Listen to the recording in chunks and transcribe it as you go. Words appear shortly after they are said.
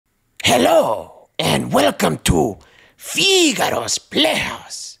Hello, and welcome to Figaro's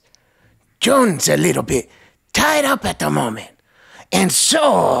Playhouse. Joan's a little bit tied up at the moment, and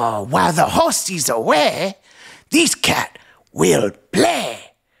so while the host is away, this cat will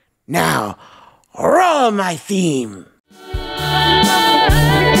play. Now, roll my theme.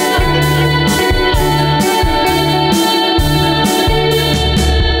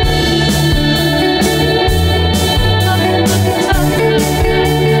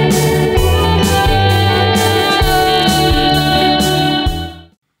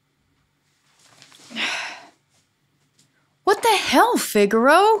 What the hell,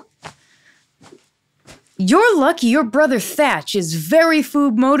 Figaro? You're lucky your brother Thatch is very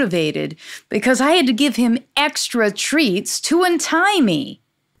food motivated because I had to give him extra treats to untie me.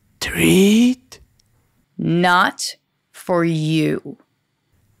 Treat? Not for you.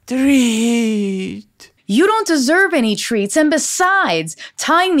 Treat. You don't deserve any treats, and besides,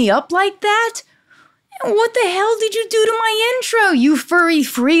 tying me up like that? What the hell did you do to my intro, you furry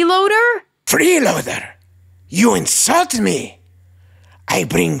freeloader? Freeloader? You insult me. I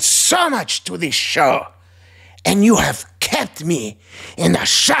bring so much to this show, and you have kept me in the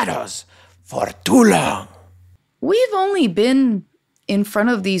shadows for too long. We've only been in front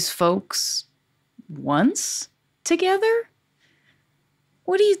of these folks once together?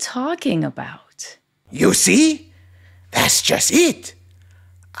 What are you talking about? You see? That's just it.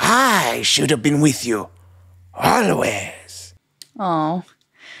 I should have been with you always. Oh,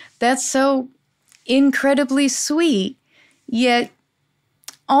 that's so incredibly sweet, yet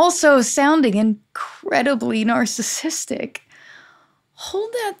also sounding incredibly narcissistic.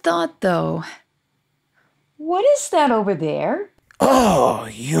 Hold that thought, though. What is that over there? Oh,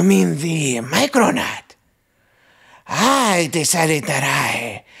 you mean the Micronaut? I decided that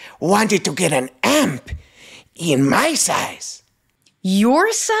I wanted to get an amp in my size.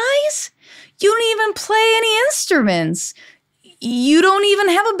 Your size? You don't even play any instruments. You don't even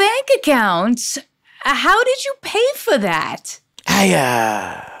have a bank account. How did you pay for that?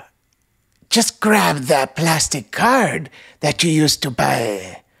 I, just grabbed that plastic card that you used to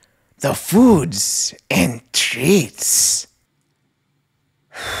buy the foods and treats.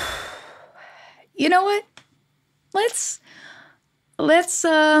 You know what? Let's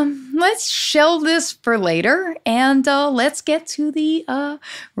shelve this for later, and let's get to the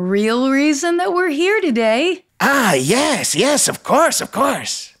real reason that we're here today. Ah, yes, of course.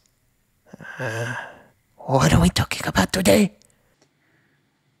 What are we talking about today?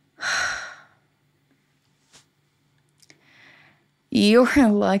 You're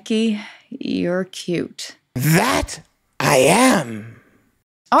lucky. You're cute. That I am.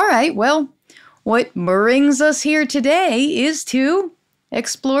 All right, well, what brings us here today is to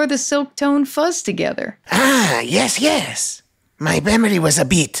explore the Silktone Fuzz together. Ah, yes. My memory was a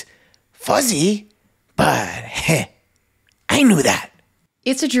bit fuzzy, but I knew that.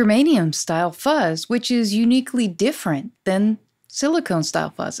 It's a germanium-style fuzz, which is uniquely different than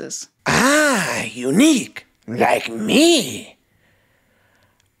silicone-style fuzzes. Ah, unique, like me.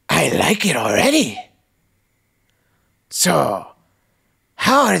 I like it already. So,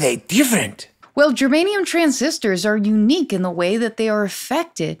 how are they different? Well, germanium transistors are unique in the way that they are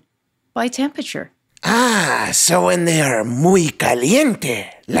affected by temperature. Ah, so when they are muy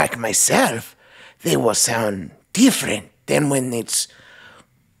caliente, like myself, they will sound different than when it's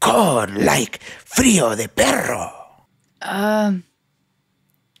cold, like frío de perro.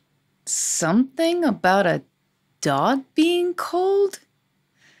 Something about a dog being cold?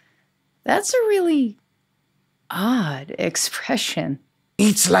 That's a really odd expression.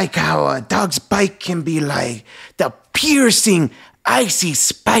 It's like how a dog's bite can be like the piercing, icy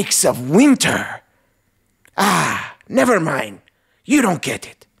spikes of winter. Ah, never mind. You don't get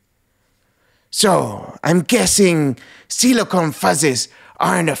it. So, I'm guessing silicone fuzzes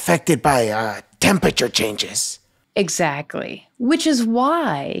aren't affected by temperature changes. Exactly. Which is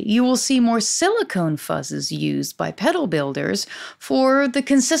why you will see more silicone fuzzes used by pedal builders for the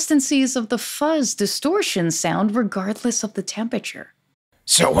consistencies of the fuzz distortion sound regardless of the temperature.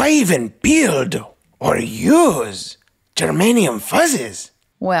 So why even build or use germanium fuzzes?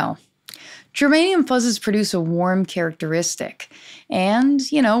 Well, germanium fuzzes produce a warm characteristic. And,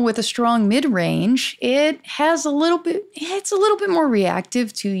 with a strong mid-range, it's a little bit more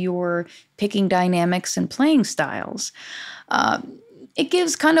reactive to your picking dynamics and playing styles. It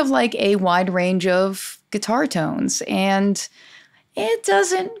gives kind of like a wide range of guitar tones, and it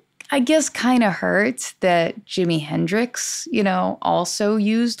doesn't, I guess, kind of hurt that Jimi Hendrix, also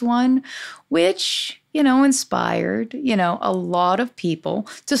used one, which, inspired, a lot of people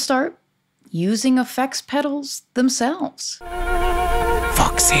to start using effects pedals themselves.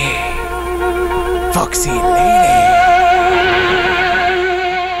 Foxy. foxy lady.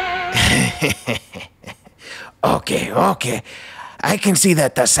 Okay. I can see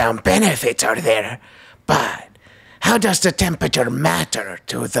that the sound benefits are there, but how does the temperature matter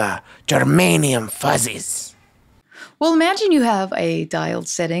to the germanium fuzzes? Well, imagine you have a dialed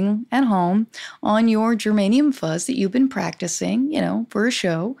setting at home on your germanium fuzz that you've been practicing, for a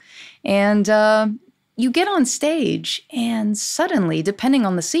show, and you get on stage, and suddenly, depending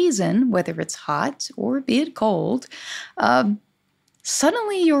on the season, whether it's hot or be it cold,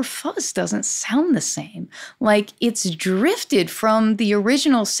 suddenly your fuzz doesn't sound the same. Like it's drifted from the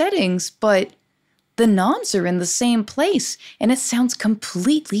original settings, but the knobs are in the same place and it sounds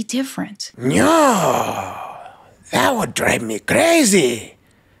completely different. No, that would drive me crazy.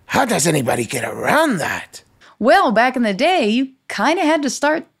 How does anybody get around that? Well, back in the day, you kind of had to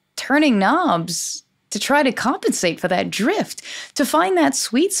start turning knobs to try to compensate for that drift, to find that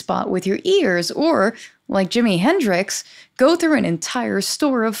sweet spot with your ears, or like Jimi Hendrix, go through an entire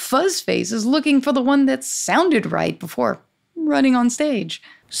store of fuzz phases looking for the one that sounded right before running on stage.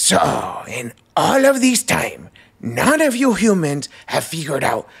 So, in all of this time, none of you humans have figured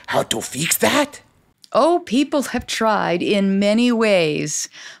out how to fix that? Oh, people have tried in many ways.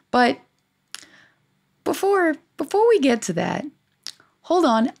 But before we get to that, hold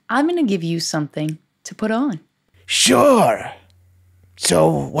on, I'm going to give you something to put on. Sure. So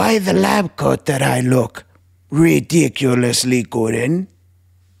why the lab coat that I look ridiculously good in?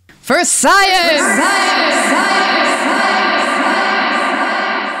 For science!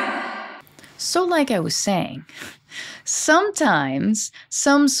 So like I was saying, sometimes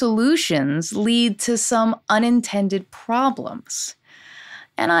some solutions lead to some unintended problems.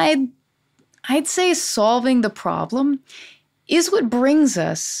 And I'd say solving the problem is what brings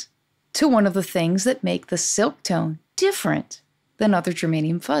us to one of the things that make the Silktone different than other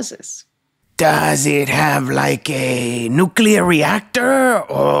germanium fuzzes. Does it have like a nuclear reactor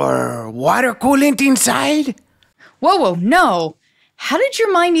or water coolant inside? Whoa, no. How did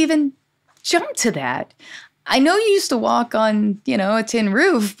your mind even jump to that? I know you used to walk on, a tin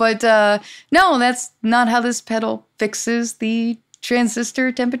roof, but no, that's not how this pedal fixes the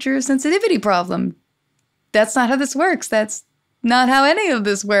transistor temperature sensitivity problem. That's not how this works. That's not how any of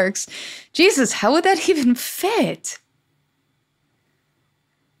this works. Jesus, how would that even fit?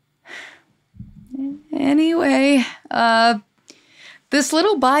 Anyway, this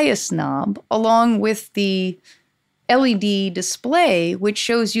little bias knob, along with the LED display, which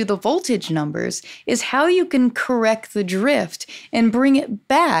shows you the voltage numbers, is how you can correct the drift and bring it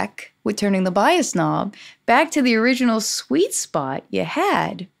back, with turning the bias knob, back to the original sweet spot you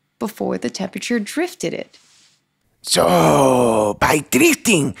had before the temperature drifted it. So, by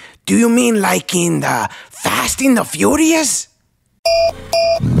drifting, do you mean like in the Fast and the Furious?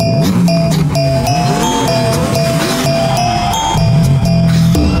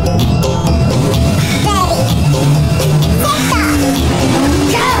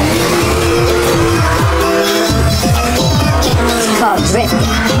 Called drifting.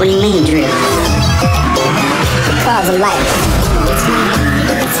 What do you mean drift? Cars are light.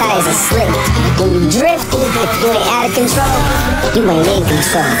 Tires are slick. When you drift, if you ain't out of control, you ain't in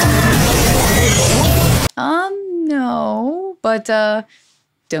control. No, but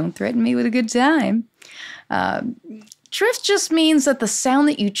don't threaten me with a good time. Drift just means that the sound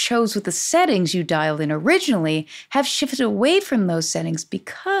that you chose with the settings you dialed in originally have shifted away from those settings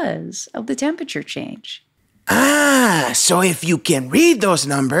because of the temperature change. So if you can read those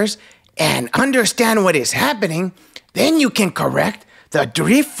numbers and understand what is happening, then you can correct the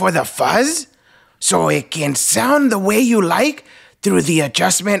drift for the fuzz so it can sound the way you like through the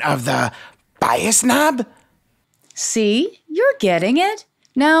adjustment of the bias knob? See, you're getting it.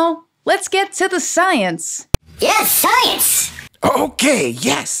 Now, let's get to the science. Yes, science! Okay,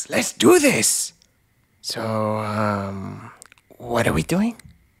 yes, let's do this. So, what are we doing?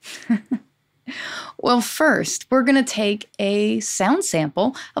 Well, first, we're going to take a sound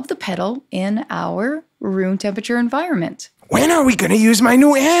sample of the pedal in our room temperature environment. When are we going to use my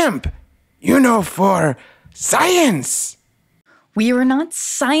new amp? For science. We are not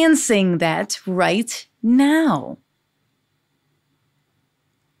sciencing that right now.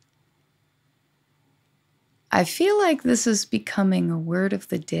 I feel like this is becoming a word of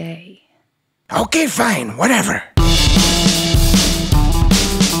the day. Okay, fine, whatever.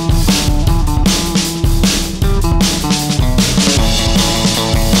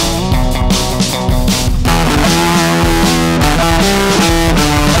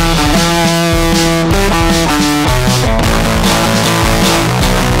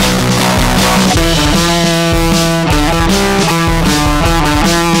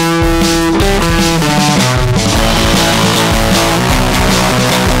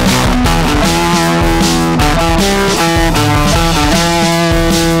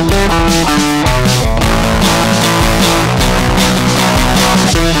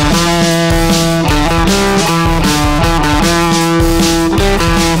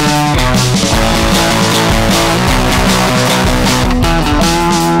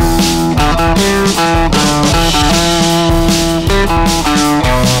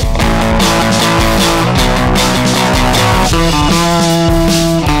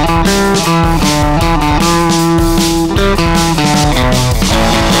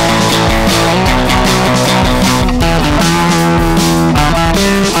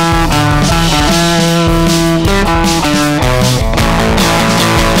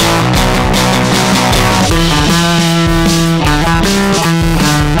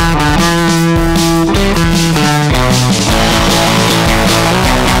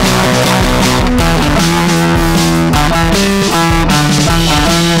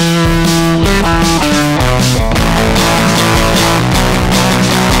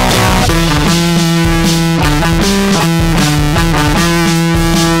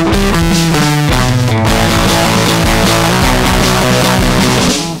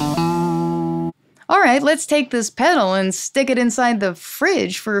 right, let's take this pedal and stick it inside the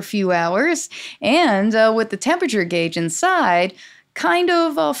fridge for a few hours. And with the temperature gauge inside, kind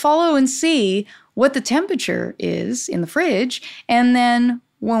of follow and see what the temperature is in the fridge. And then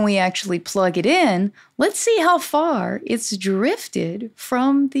when we actually plug it in, let's see how far it's drifted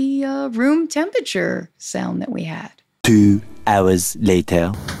from the room temperature sound that we had. 2 hours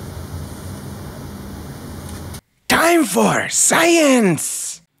later. Time for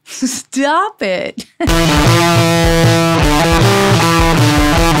science! Stop it!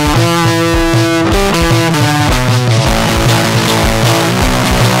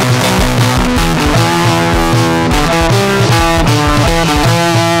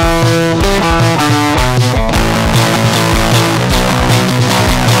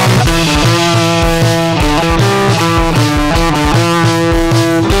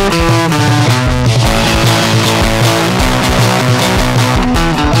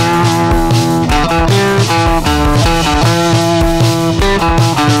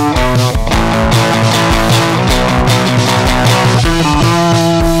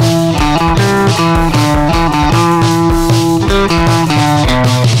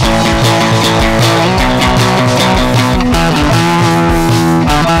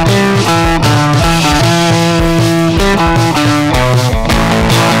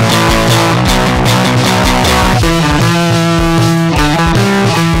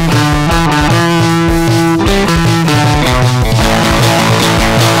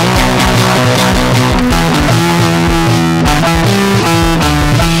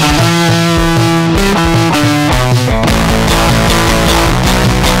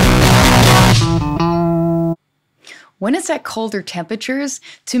 When it's at colder temperatures,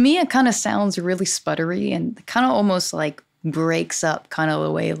 to me it kind of sounds really sputtery and kind of almost like breaks up kind of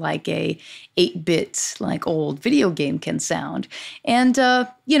the way like a 8-bit like old video game can sound. And,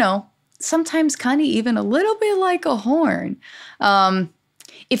 sometimes kind of even a little bit like a horn.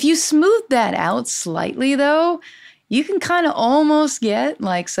 If you smooth that out slightly though, you can kind of almost get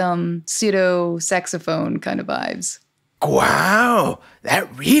like some pseudo saxophone kind of vibes. Wow,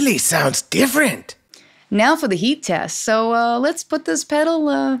 that really sounds different. Now for the heat test. So let's put this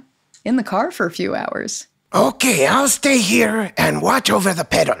pedal in the car for a few hours. Okay, I'll stay here and watch over the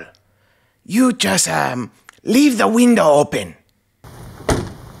pedal. You just, leave the window open.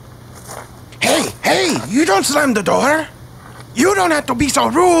 Hey, you don't slam the door. You don't have to be so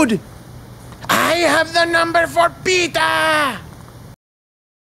rude. I have the number for pizza.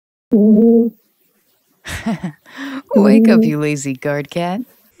 Wake up, you lazy guard cat.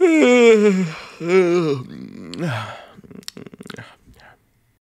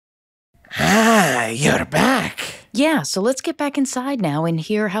 Ah, you're back. Yeah, so let's get back inside now and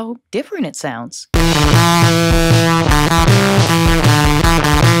hear how different it sounds.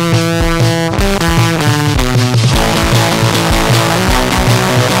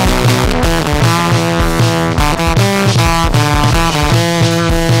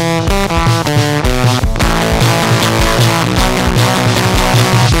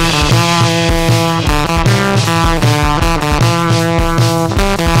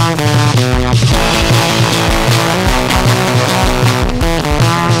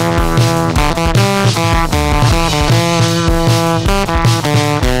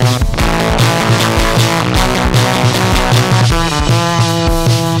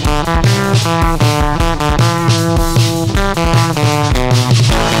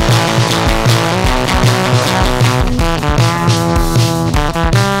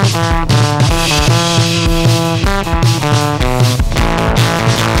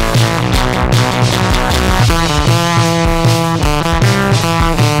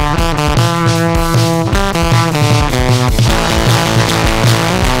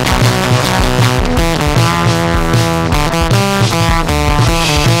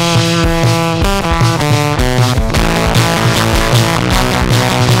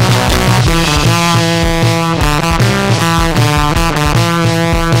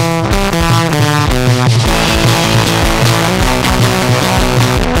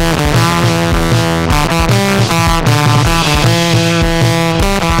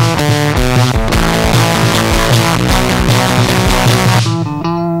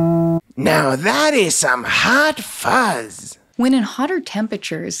 Now that is some hot fuzz. When in hotter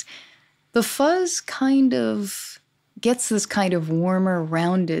temperatures, the fuzz kind of gets this kind of warmer,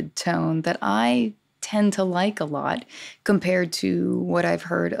 rounded tone that I tend to like a lot compared to what I've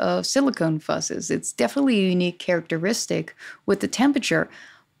heard of silicone fuzzes. It's definitely a unique characteristic with the temperature.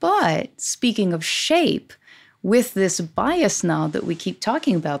 But speaking of shape, with this bias knob that we keep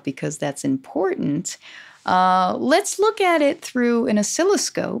talking about because that's important, Let's look at it through an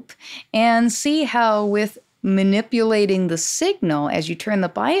oscilloscope and see how with manipulating the signal as you turn the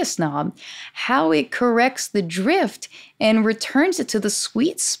bias knob, how it corrects the drift and returns it to the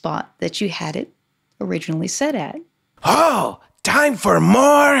sweet spot that you had it originally set at. Oh, time for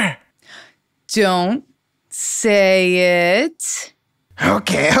more? Don't say it.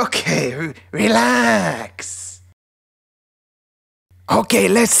 Okay, relax. Okay,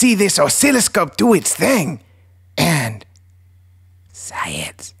 let's see this oscilloscope do its thing. And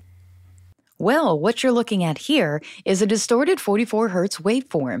science. Well, what you're looking at here is a distorted 44 Hz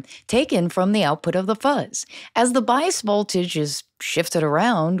waveform taken from the output of the fuzz. As the bias voltage is shifted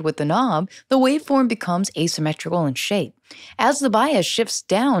around with the knob, the waveform becomes asymmetrical in shape. As the bias shifts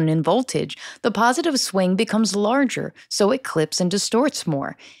down in voltage, the positive swing becomes larger, so it clips and distorts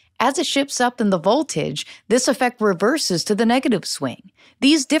more. As it shifts up in the voltage, this effect reverses to the negative swing.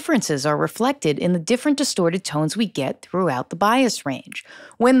 These differences are reflected in the different distorted tones we get throughout the bias range.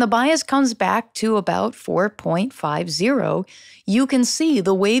 When the bias comes back to about 4.50, you can see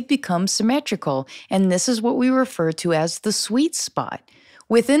the wave becomes symmetrical, and this is what we refer to as the sweet spot.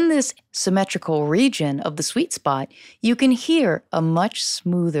 Within this symmetrical region of the sweet spot, you can hear a much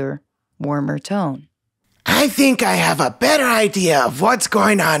smoother, warmer tone. I think I have a better idea of what's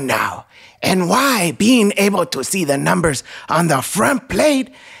going on now, and why being able to see the numbers on the front plate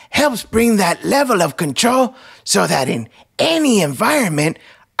helps bring that level of control so that in any environment,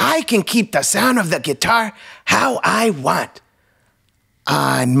 I can keep the sound of the guitar how I want.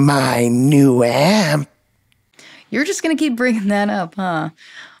 On my new amp. You're just going to keep bringing that up, huh?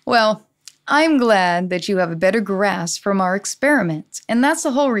 Well, I'm glad that you have a better grasp from our experiments, and that's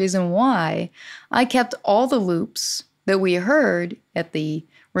the whole reason why I kept all the loops that we heard at the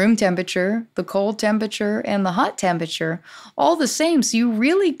room temperature, the cold temperature, and the hot temperature all the same, so you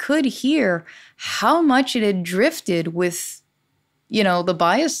really could hear how much it had drifted with, the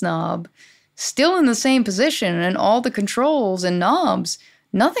bias knob still in the same position, and all the controls and knobs,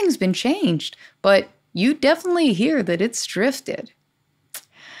 nothing's been changed, but you definitely hear that it's drifted.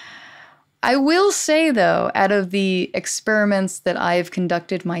 I will say, though, out of the experiments that I've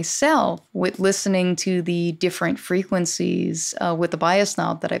conducted myself with listening to the different frequencies with the bias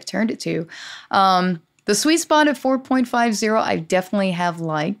knob that I've turned it to, the sweet spot at 4.50 I definitely have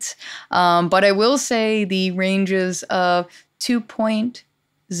liked, but I will say the ranges of 2.00,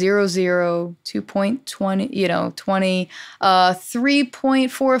 2.20, 20,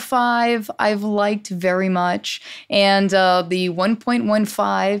 3.45 I've liked very much, and the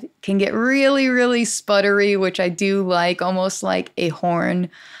 1.15 can get really, really sputtery, which I do like, almost like a horn.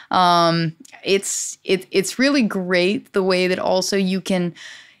 It's really great the way that also you can,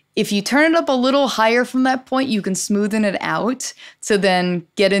 if you turn it up a little higher from that point, you can smoothen it out to then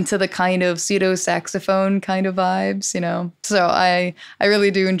get into the kind of pseudo saxophone kind of vibes, So I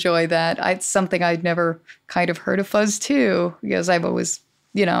really do enjoy that. It's something I'd never kind of heard of fuzz too, because I've always,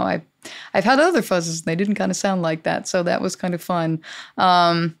 I've had other fuzzes and they didn't kind of sound like that, so that was kind of fun.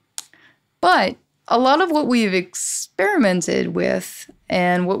 But a lot of what we've experimented with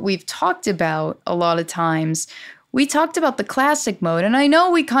and what we've talked about a lot of times, we talked about the classic mode, and I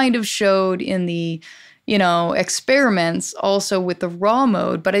know we kind of showed in the, experiments also with the raw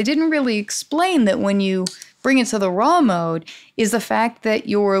mode, but I didn't really explain that when you bring it to the raw mode is the fact that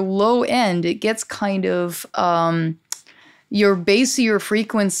your low end, it gets kind of, your bassier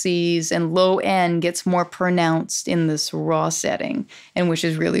frequencies and low end gets more pronounced in this raw setting, and which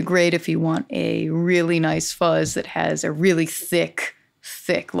is really great if you want a really nice fuzz that has a really thick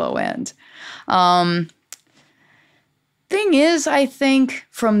low end. Thing is, I think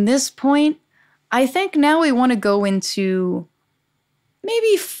from this point, I think now we want to go into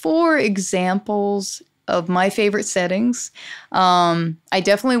maybe 4 examples of my favorite settings. I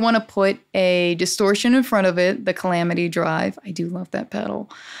definitely want to put a distortion in front of it, the Calamity Drive. I do love that pedal.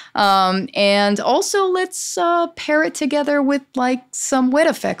 And also let's pair it together with like some wet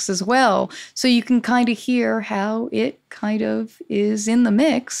effects as well, so you can kind of hear how it kind of is in the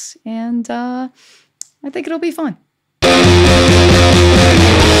mix. And I think it'll be fun.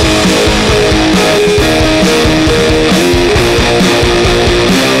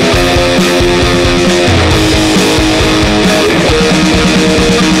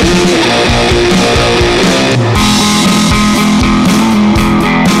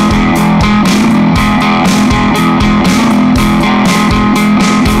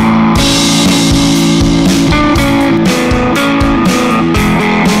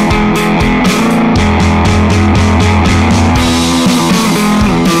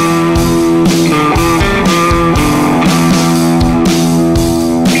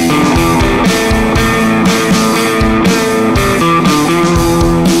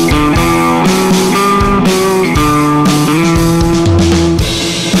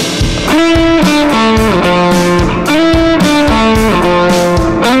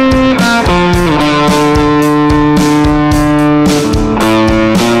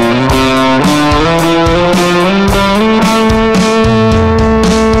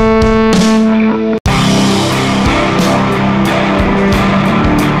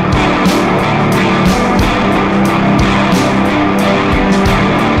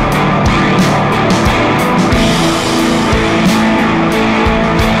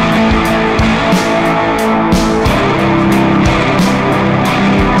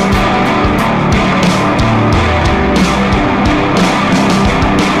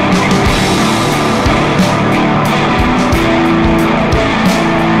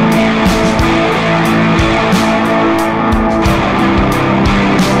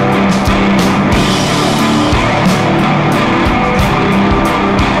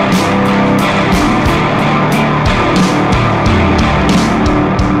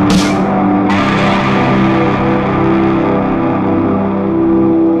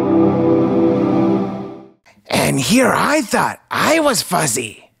 And here I thought I was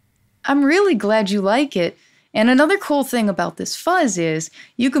fuzzy. I'm really glad you like it. And another cool thing about this fuzz is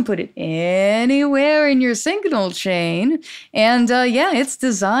you can put it anywhere in your signal chain. And yeah, it's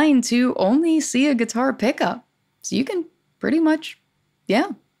designed to only see a guitar pickup. So you can pretty much, yeah,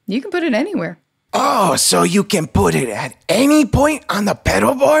 you can put it anywhere. Oh, so you can put it at any point on the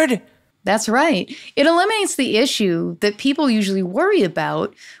pedal board? That's right. It eliminates the issue that people usually worry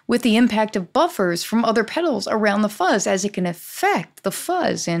about with the impact of buffers from other pedals around the fuzz, as it can affect the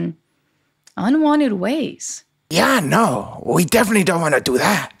fuzz in unwanted ways. Yeah, no, we definitely don't want to do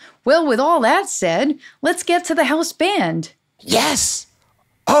that. Well, with all that said, let's get to the house band. Yes.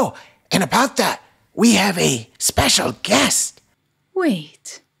 Oh, and about that, we have a special guest.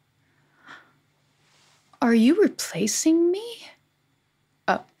 Wait. Are you replacing me?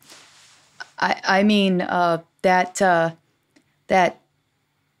 I mean, that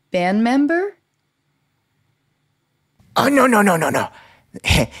band member? Oh, no.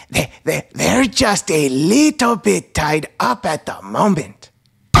 They're just a little bit tied up at the moment.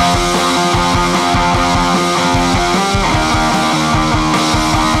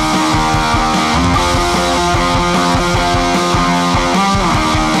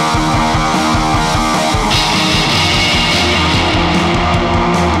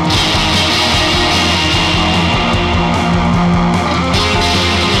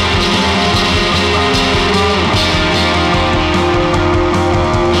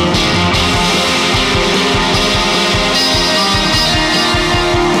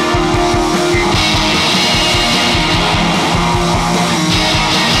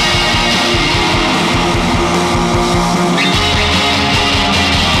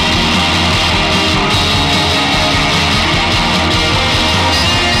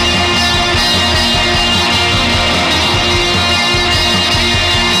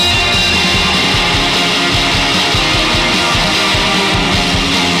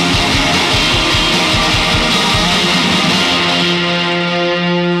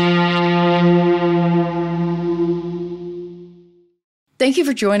 Thank you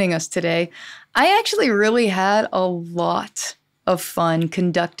for joining us today. I actually really had a lot of fun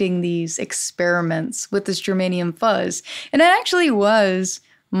conducting these experiments with this germanium fuzz. And it actually was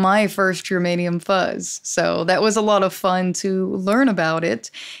my first germanium fuzz. So that was a lot of fun to learn about it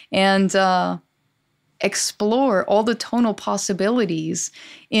and explore all the tonal possibilities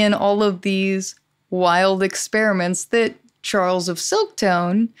in all of these wild experiments that Charles of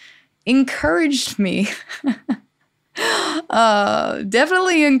Silktone encouraged me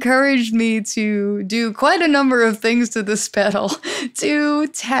definitely encouraged me to do quite a number of things to this pedal to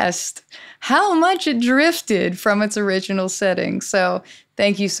test how much it drifted from its original setting. So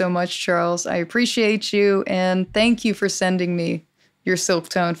thank you so much, Charles. I appreciate you, and thank you for sending me your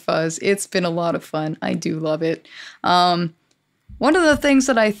Silktone Fuzz. It's been a lot of fun. I do love it. One of the things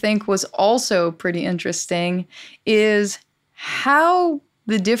that I think was also pretty interesting is how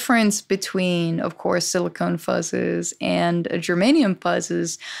the difference between, of course, silicone fuzzes and germanium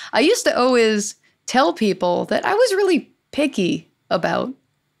fuzzes. I used to always tell people that I was really picky about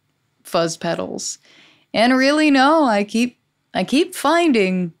fuzz pedals. And really, no, I keep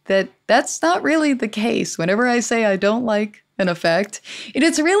finding that that's not really the case. Whenever I say I don't like an effect,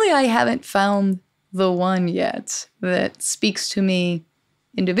 it's really I haven't found the one yet that speaks to me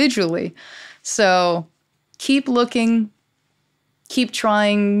individually. So keep looking. Keep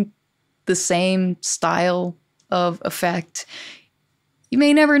trying the same style of effect. You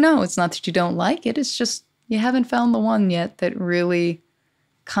may never know. It's not that you don't like it. It's just you haven't found the one yet that really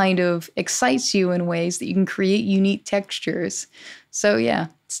kind of excites you in ways that you can create unique textures. So yeah,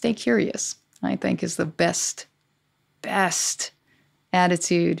 stay curious, I think, is the best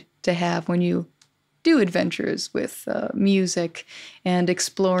attitude to have when you do adventures with music and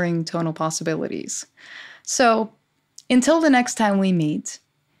exploring tonal possibilities. So until the next time we meet,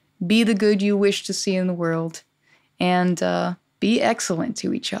 be the good you wish to see in the world, and be excellent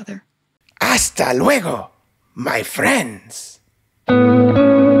to each other. Hasta luego, my friends.